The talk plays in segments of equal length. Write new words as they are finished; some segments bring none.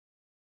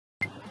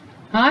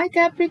Hi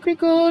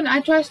Capricorn,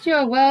 I trust you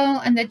are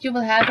well and that you will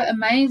have an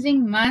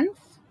amazing month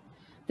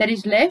that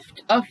is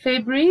left of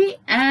February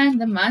and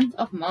the month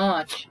of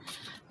March.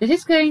 This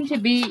is going to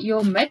be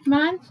your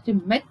mid-month to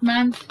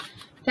mid-month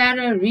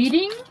tarot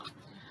reading.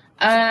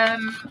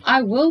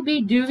 I will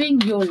be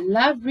doing your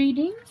love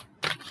reading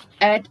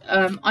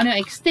on an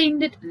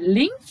extended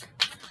link.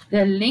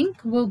 The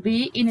link will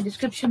be in the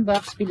description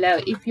box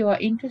below if you are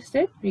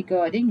interested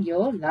regarding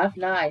your love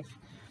life.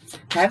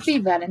 Happy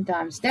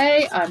Valentine's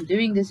Day. I'm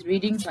doing this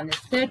reading on the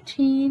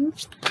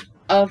 13th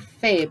of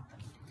Feb.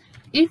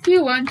 If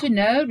you want to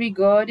know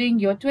regarding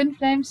your twin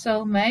flame,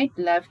 soulmate,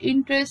 love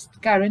interest,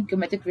 current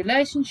committed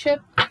relationship,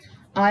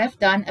 I have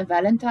done a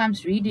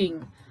Valentine's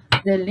reading.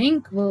 The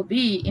link will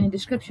be in the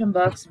description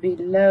box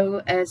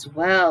below as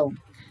well.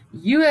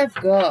 You have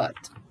got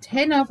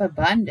 10 of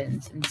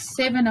abundance and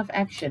 7 of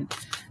action.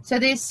 So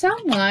there's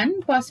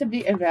someone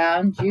possibly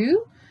around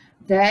you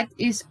that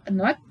is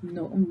not,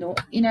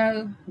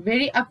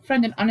 very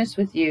upfront and honest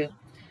with you.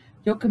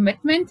 Your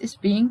commitment is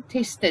being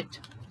tested.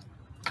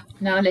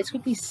 Now let's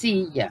quickly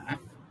see here.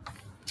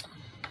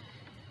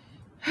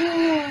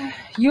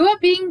 You are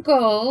being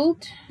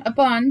called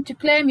upon to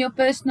claim your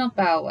personal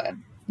power.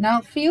 Now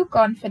feel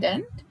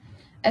confident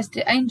as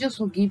the angels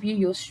will give you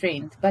your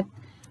strength. But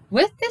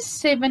with the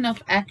 7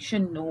 of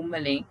action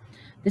normally,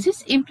 this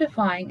is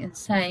amplifying and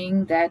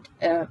saying that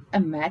a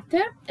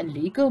matter, a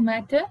legal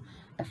matter,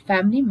 a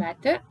family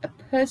matter, a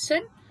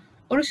person,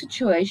 or a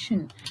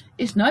situation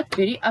is not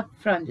very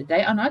upfront.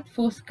 They are not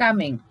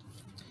forthcoming.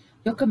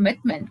 Your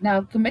commitment.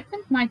 Now,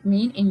 commitment might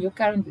mean in your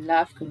current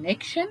love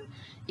connection.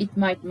 It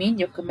might mean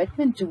your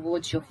commitment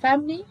towards your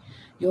family,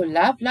 your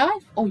love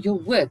life, or your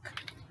work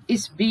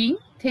is being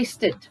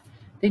tested.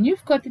 Then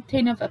you've got the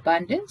 10 of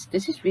abundance.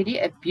 This is really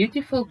a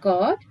beautiful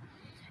card.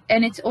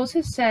 And it's also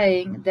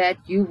saying that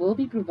you will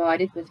be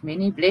provided with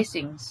many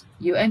blessings.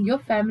 You and your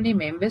family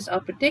members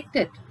are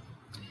protected.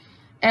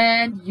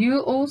 And you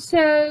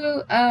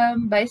also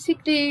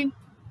basically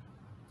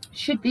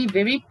should be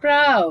very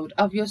proud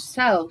of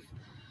yourself,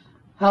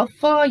 how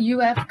far you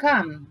have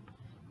come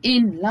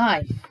in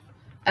life.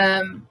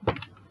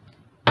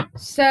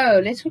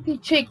 So let's quickly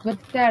check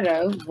with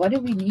tarot. What do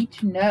we need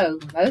to know?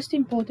 Most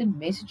important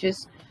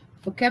messages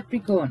for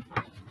Capricorn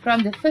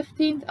from the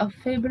 15th of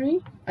February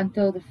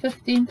until the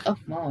 15th of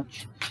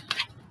March.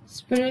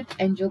 Spirit,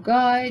 angel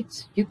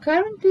guides, you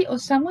currently or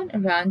someone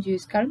around you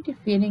is currently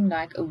feeling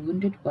like a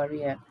wounded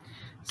warrior.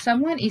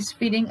 Someone is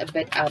feeling a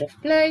bit out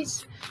of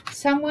place.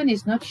 Someone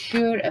is not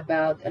sure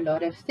about a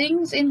lot of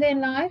things in their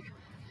life.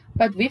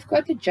 But we've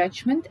got the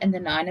Judgment and the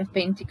 9 of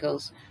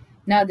Pentacles.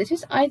 Now this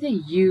is either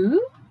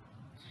you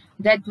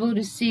that will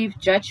receive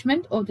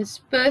judgment or this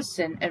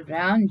person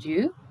around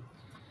you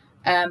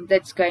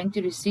that's going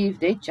to receive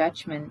their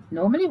judgment.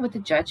 Normally with the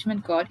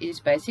Judgment card, it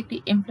is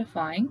basically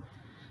amplifying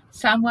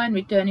someone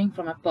returning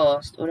from a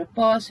past or a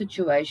past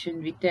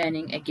situation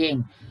returning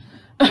again.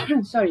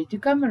 Sorry, to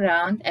come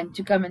around and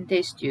to come and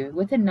test you.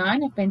 With the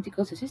 9 of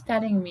Pentacles, this is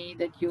telling me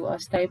that you are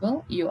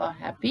stable, you are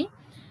happy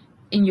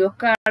in your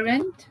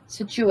current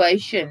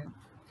situation.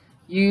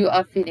 You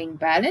are feeling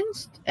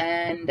balanced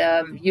and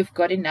you've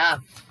got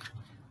enough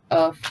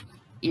of,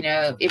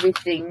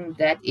 everything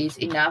that is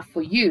enough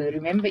for you.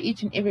 Remember,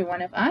 each and every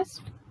one of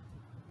us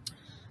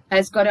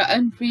has got our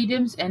own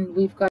freedoms and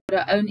we've got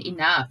our own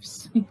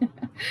enoughs.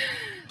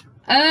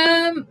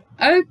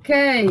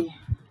 Okay,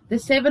 the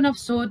 7 of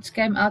Swords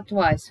came out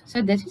twice.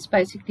 So this is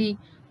basically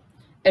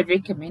a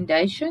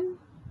recommendation,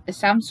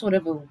 some sort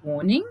of a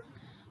warning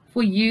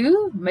for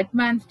you,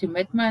 mid-month to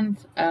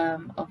mid-month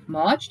of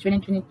March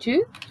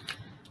 2022,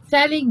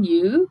 telling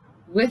you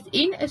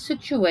within a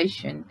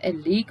situation, a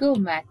legal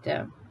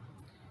matter,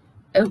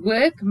 a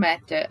work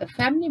matter, a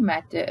family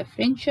matter, a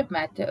friendship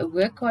matter, a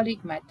work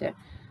colleague matter,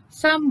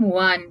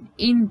 someone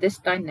in this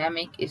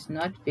dynamic is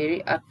not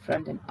very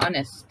upfront and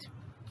honest.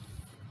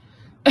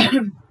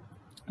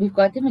 We've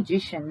got the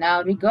Magician.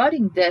 Now,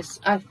 regarding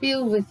this, I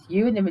feel with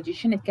you and the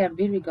Magician, it can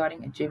be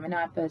regarding a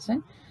Gemini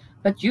person,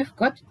 but you've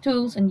got the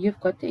tools and you've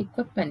got the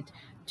equipment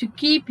to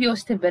keep your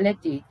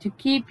stability, to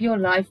keep your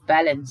life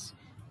balance.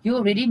 You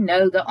already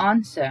know the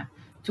answer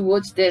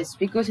towards this,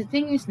 because the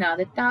thing is now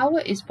the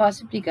Tower is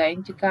possibly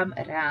going to come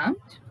around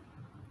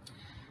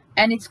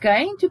and it's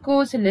going to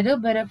cause a little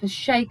bit of a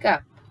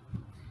shake-up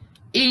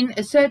in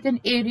a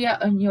certain area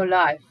in your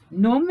life.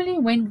 Normally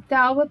when the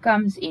Tower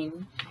comes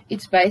in,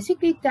 it's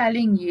basically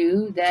telling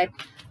you that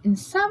in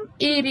some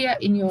area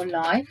in your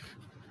life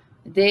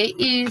there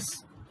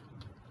is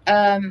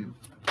a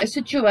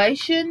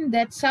situation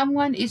that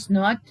someone is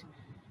not,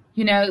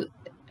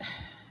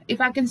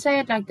 if I can say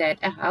it like that,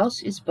 a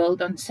house is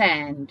built on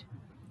sand,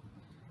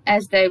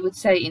 as they would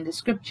say in the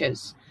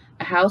scriptures.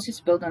 A house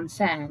is built on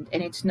sand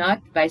and it's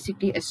not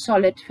basically a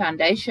solid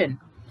foundation.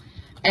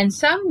 And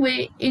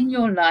somewhere in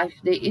your life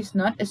there is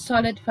not a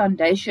solid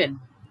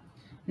foundation.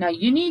 Now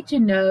you need to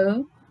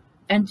know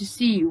and to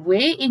see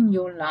where in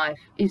your life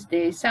is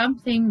there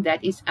something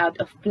that is out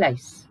of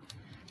place.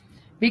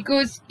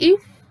 Because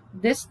if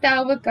this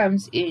Tower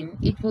comes in,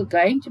 it will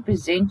going to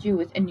present you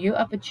with a new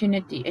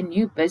opportunity, a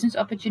new business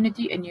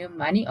opportunity, a new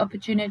money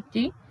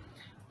opportunity,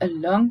 a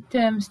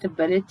long-term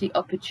stability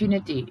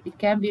opportunity. It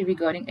can be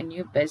regarding a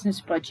new business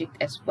project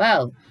as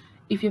well.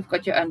 If you've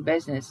got your own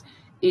business,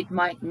 it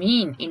might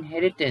mean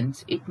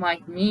inheritance. It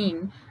might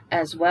mean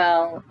as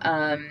well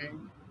a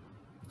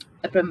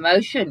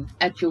promotion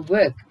at your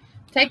work.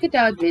 Take it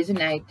out,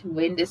 resonate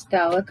when this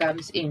Tower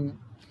comes in.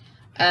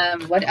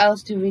 What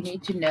else do we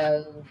need to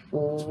know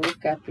for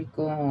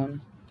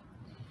Capricorn?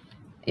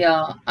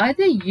 Yeah,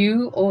 either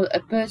you or a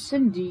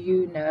person do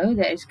you know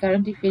that is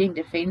currently feeling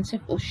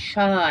defensive or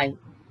shy.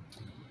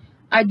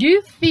 I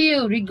do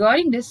feel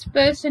regarding this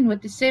person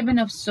with the Seven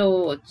of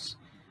Swords,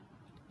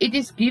 it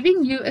is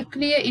giving you a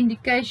clear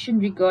indication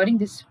regarding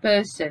this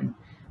person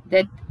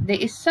that there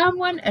is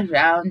someone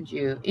around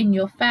you, in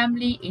your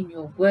family, in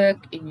your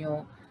work, in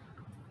your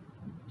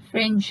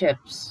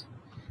friendships,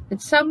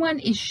 that someone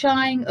is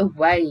shying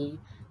away.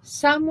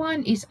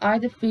 Someone is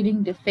either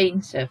feeling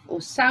defensive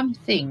or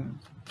something.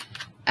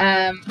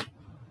 And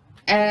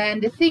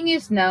the thing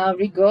is now,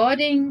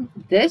 regarding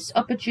this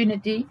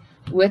opportunity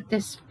with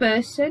this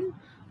person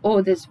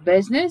or this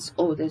business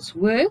or this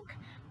work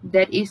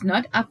that is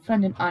not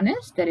upfront and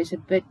honest, that is a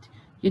bit,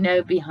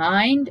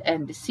 behind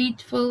and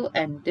deceitful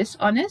and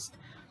dishonest.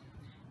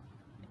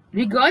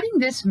 Regarding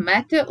this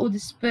matter or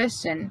this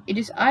person, it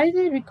is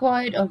either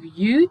required of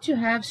you to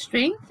have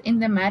strength in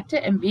the matter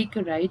and be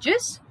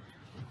courageous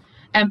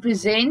and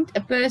present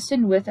a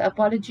person with an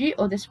apology,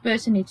 or this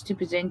person needs to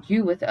present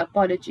you with an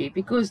apology,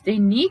 because there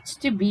needs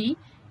to be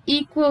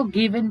equal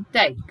give and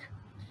take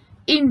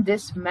in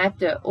this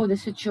matter or the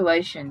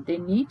situation. There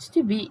needs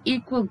to be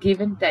equal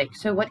give and take.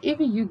 So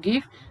whatever you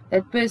give,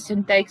 that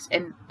person takes,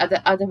 and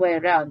the other way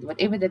around.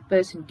 Whatever that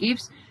person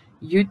gives,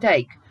 you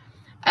take.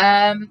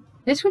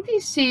 Let's quickly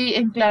see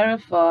and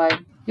clarify.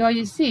 Yeah,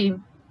 you see,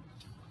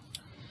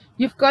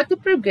 you've got the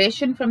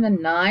progression from the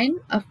 9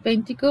 of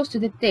Pentacles to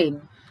the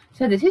 10.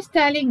 So this is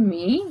telling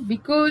me,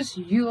 because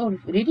you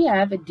already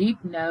have a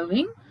deep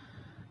knowing,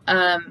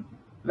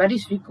 what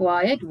is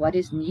required, what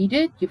is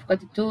needed. You've got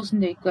the tools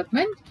and the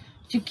equipment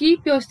to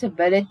keep your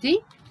stability.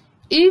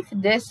 If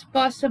this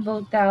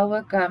possible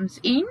Tower comes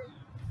in,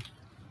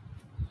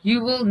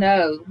 you will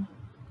know.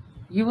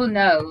 You will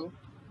know.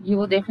 You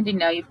will definitely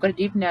know. You've got a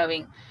deep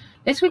knowing.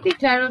 Let's quickly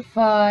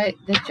clarify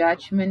the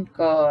Judgment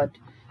card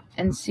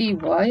and see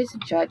why is the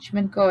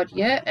Judgment card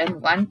here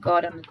and one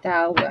card on the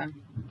Tower.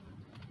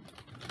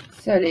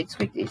 So let's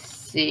quickly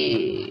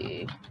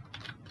see.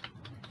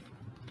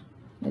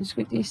 Let's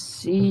quickly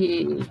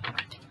see.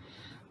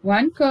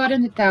 One card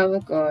on the Tower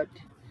card.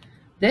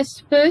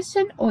 This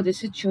person or the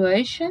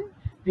situation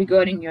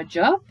regarding your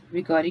job,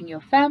 regarding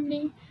your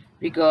family,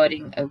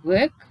 regarding a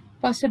work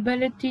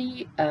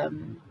possibility,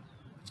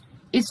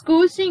 is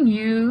causing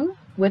you,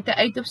 with the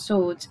 8 of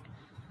Swords,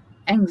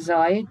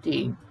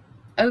 anxiety,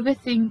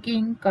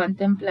 overthinking,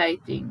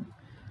 contemplating,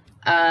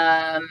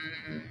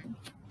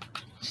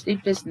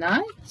 sleepless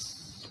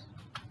nights.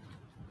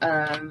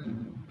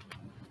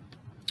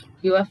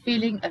 You are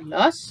feeling a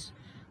loss,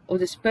 or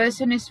this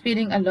person is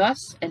feeling a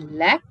loss, a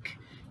lack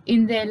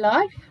in their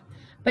life.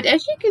 But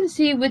as you can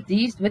see with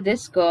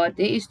this card,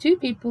 there is 2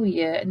 people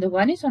here, and the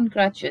one is on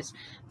crutches.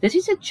 This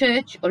is a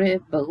church or a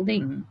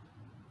building.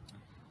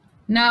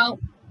 Now,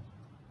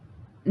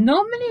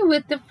 normally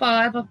with the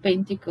 5 of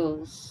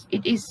Pentacles,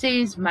 it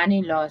says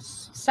money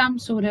loss, some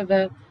sort of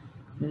a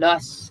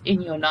loss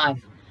in your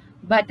life.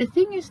 But the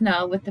thing is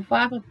now, with the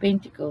 5 of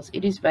Pentacles,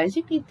 it is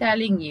basically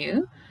telling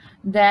you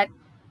that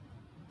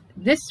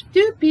these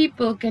 2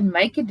 people can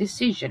make a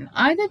decision,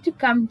 either to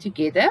come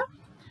together,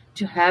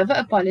 to have an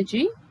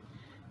apology,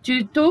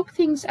 to talk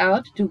things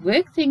out, to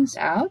work things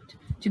out,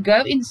 to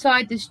go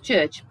inside this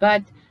church.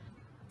 But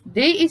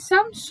there is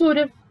some sort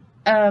of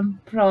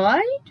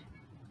pride.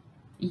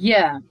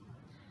 Yeah.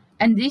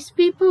 And these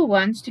people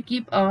want to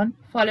keep on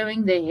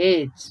following their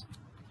heads.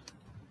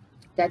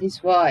 That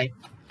is why.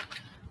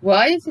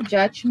 Why is the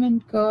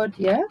Judgment card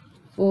here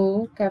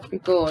for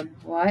Capricorn?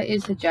 Why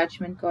is the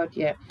Judgment card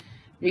here?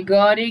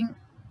 Regarding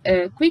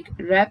a quick,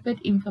 rapid,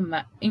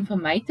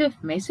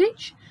 informative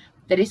message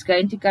that is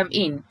going to come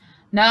in.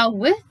 Now,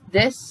 with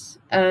this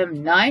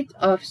Knight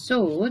of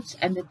Swords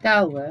and the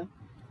Tower,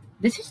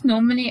 this is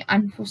normally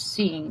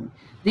unforeseen.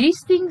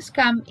 These things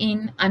come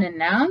in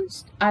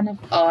unannounced,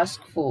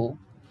 unasked for.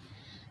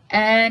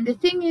 And the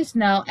thing is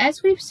now,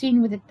 as we've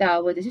seen with the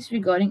Tower, this is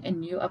regarding a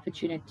new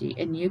opportunity,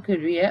 a new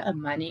career, a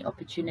money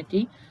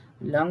opportunity,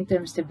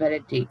 long-term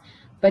stability.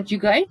 But you're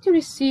going to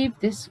receive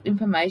this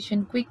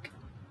information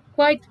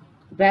quite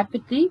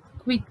rapidly,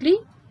 quickly.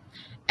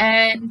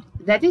 And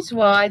that is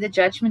why the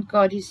Judgment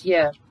card is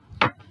here.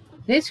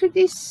 Let's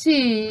quickly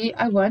see.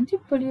 I want to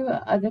pull you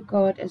another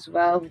card as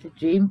well with the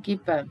Dream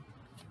Keeper.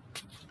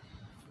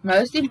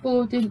 Most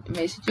important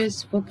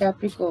messages for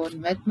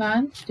Capricorn,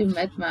 mid-month to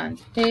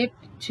mid-month, Feb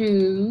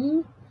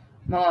to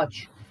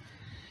March.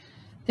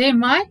 There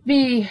might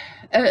be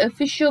an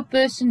official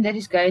person that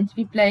is going to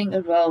be playing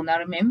a role. Now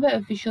remember,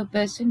 official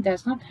person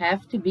does not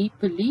have to be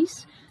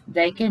police.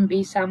 They can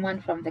be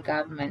someone from the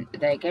government.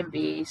 They can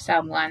be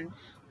someone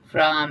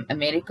from a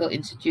medical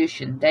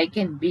institution. They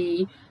can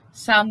be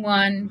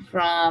someone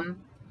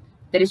from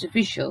that is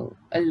official,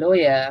 a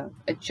lawyer,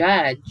 a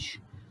judge.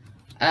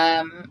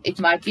 It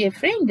might be a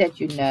friend that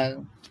you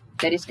know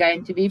that is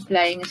going to be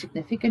playing a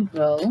significant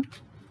role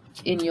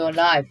in your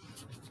life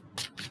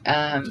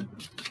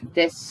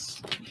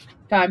this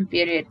time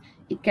period.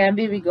 It can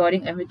be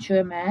regarding a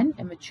mature man,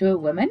 a mature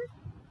woman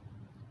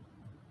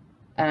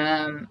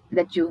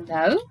that you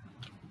know.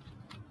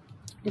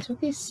 Let's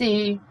quickly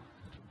see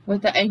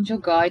with the angel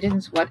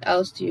guidance, what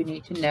else do you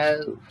need to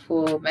know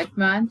for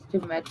mid-month to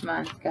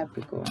mid-month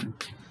Capricorn?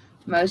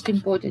 Most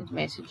important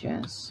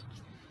messages.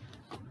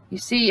 You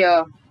see,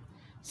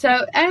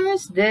 so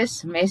as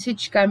this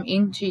message come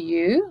into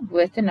you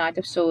with the Knight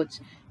of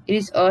Swords, it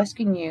is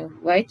asking you,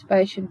 wait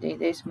patiently,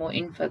 there's more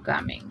info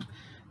coming.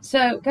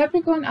 So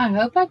Capricorn, I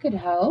hope I could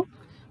help.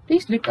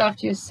 Please look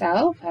after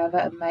yourself. Have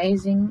an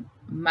amazing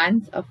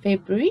month of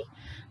February.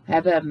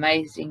 Have an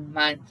amazing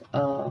month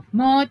of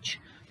March.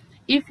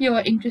 If you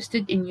are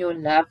interested in your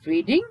love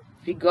reading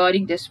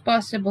regarding this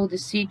possible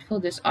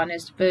deceitful,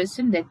 dishonest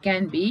person that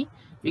can be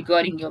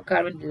regarding your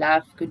current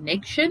love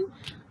connection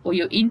or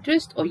your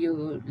interest or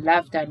your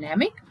love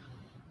dynamic,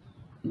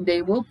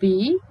 there will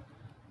be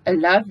a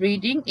love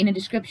reading in the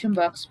description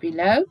box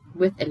below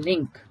with a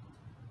link.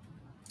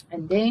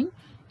 And then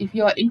if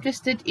you are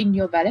interested in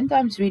your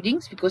Valentine's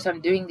readings, because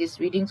I'm doing these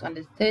readings on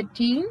the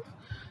 13th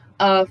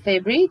of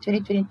February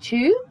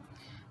 2022,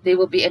 there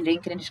will be a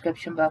link in the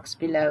description box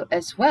below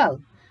as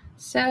well.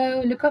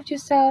 So look after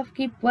yourself,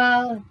 keep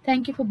well.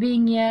 Thank you for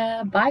being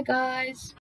here. Bye guys.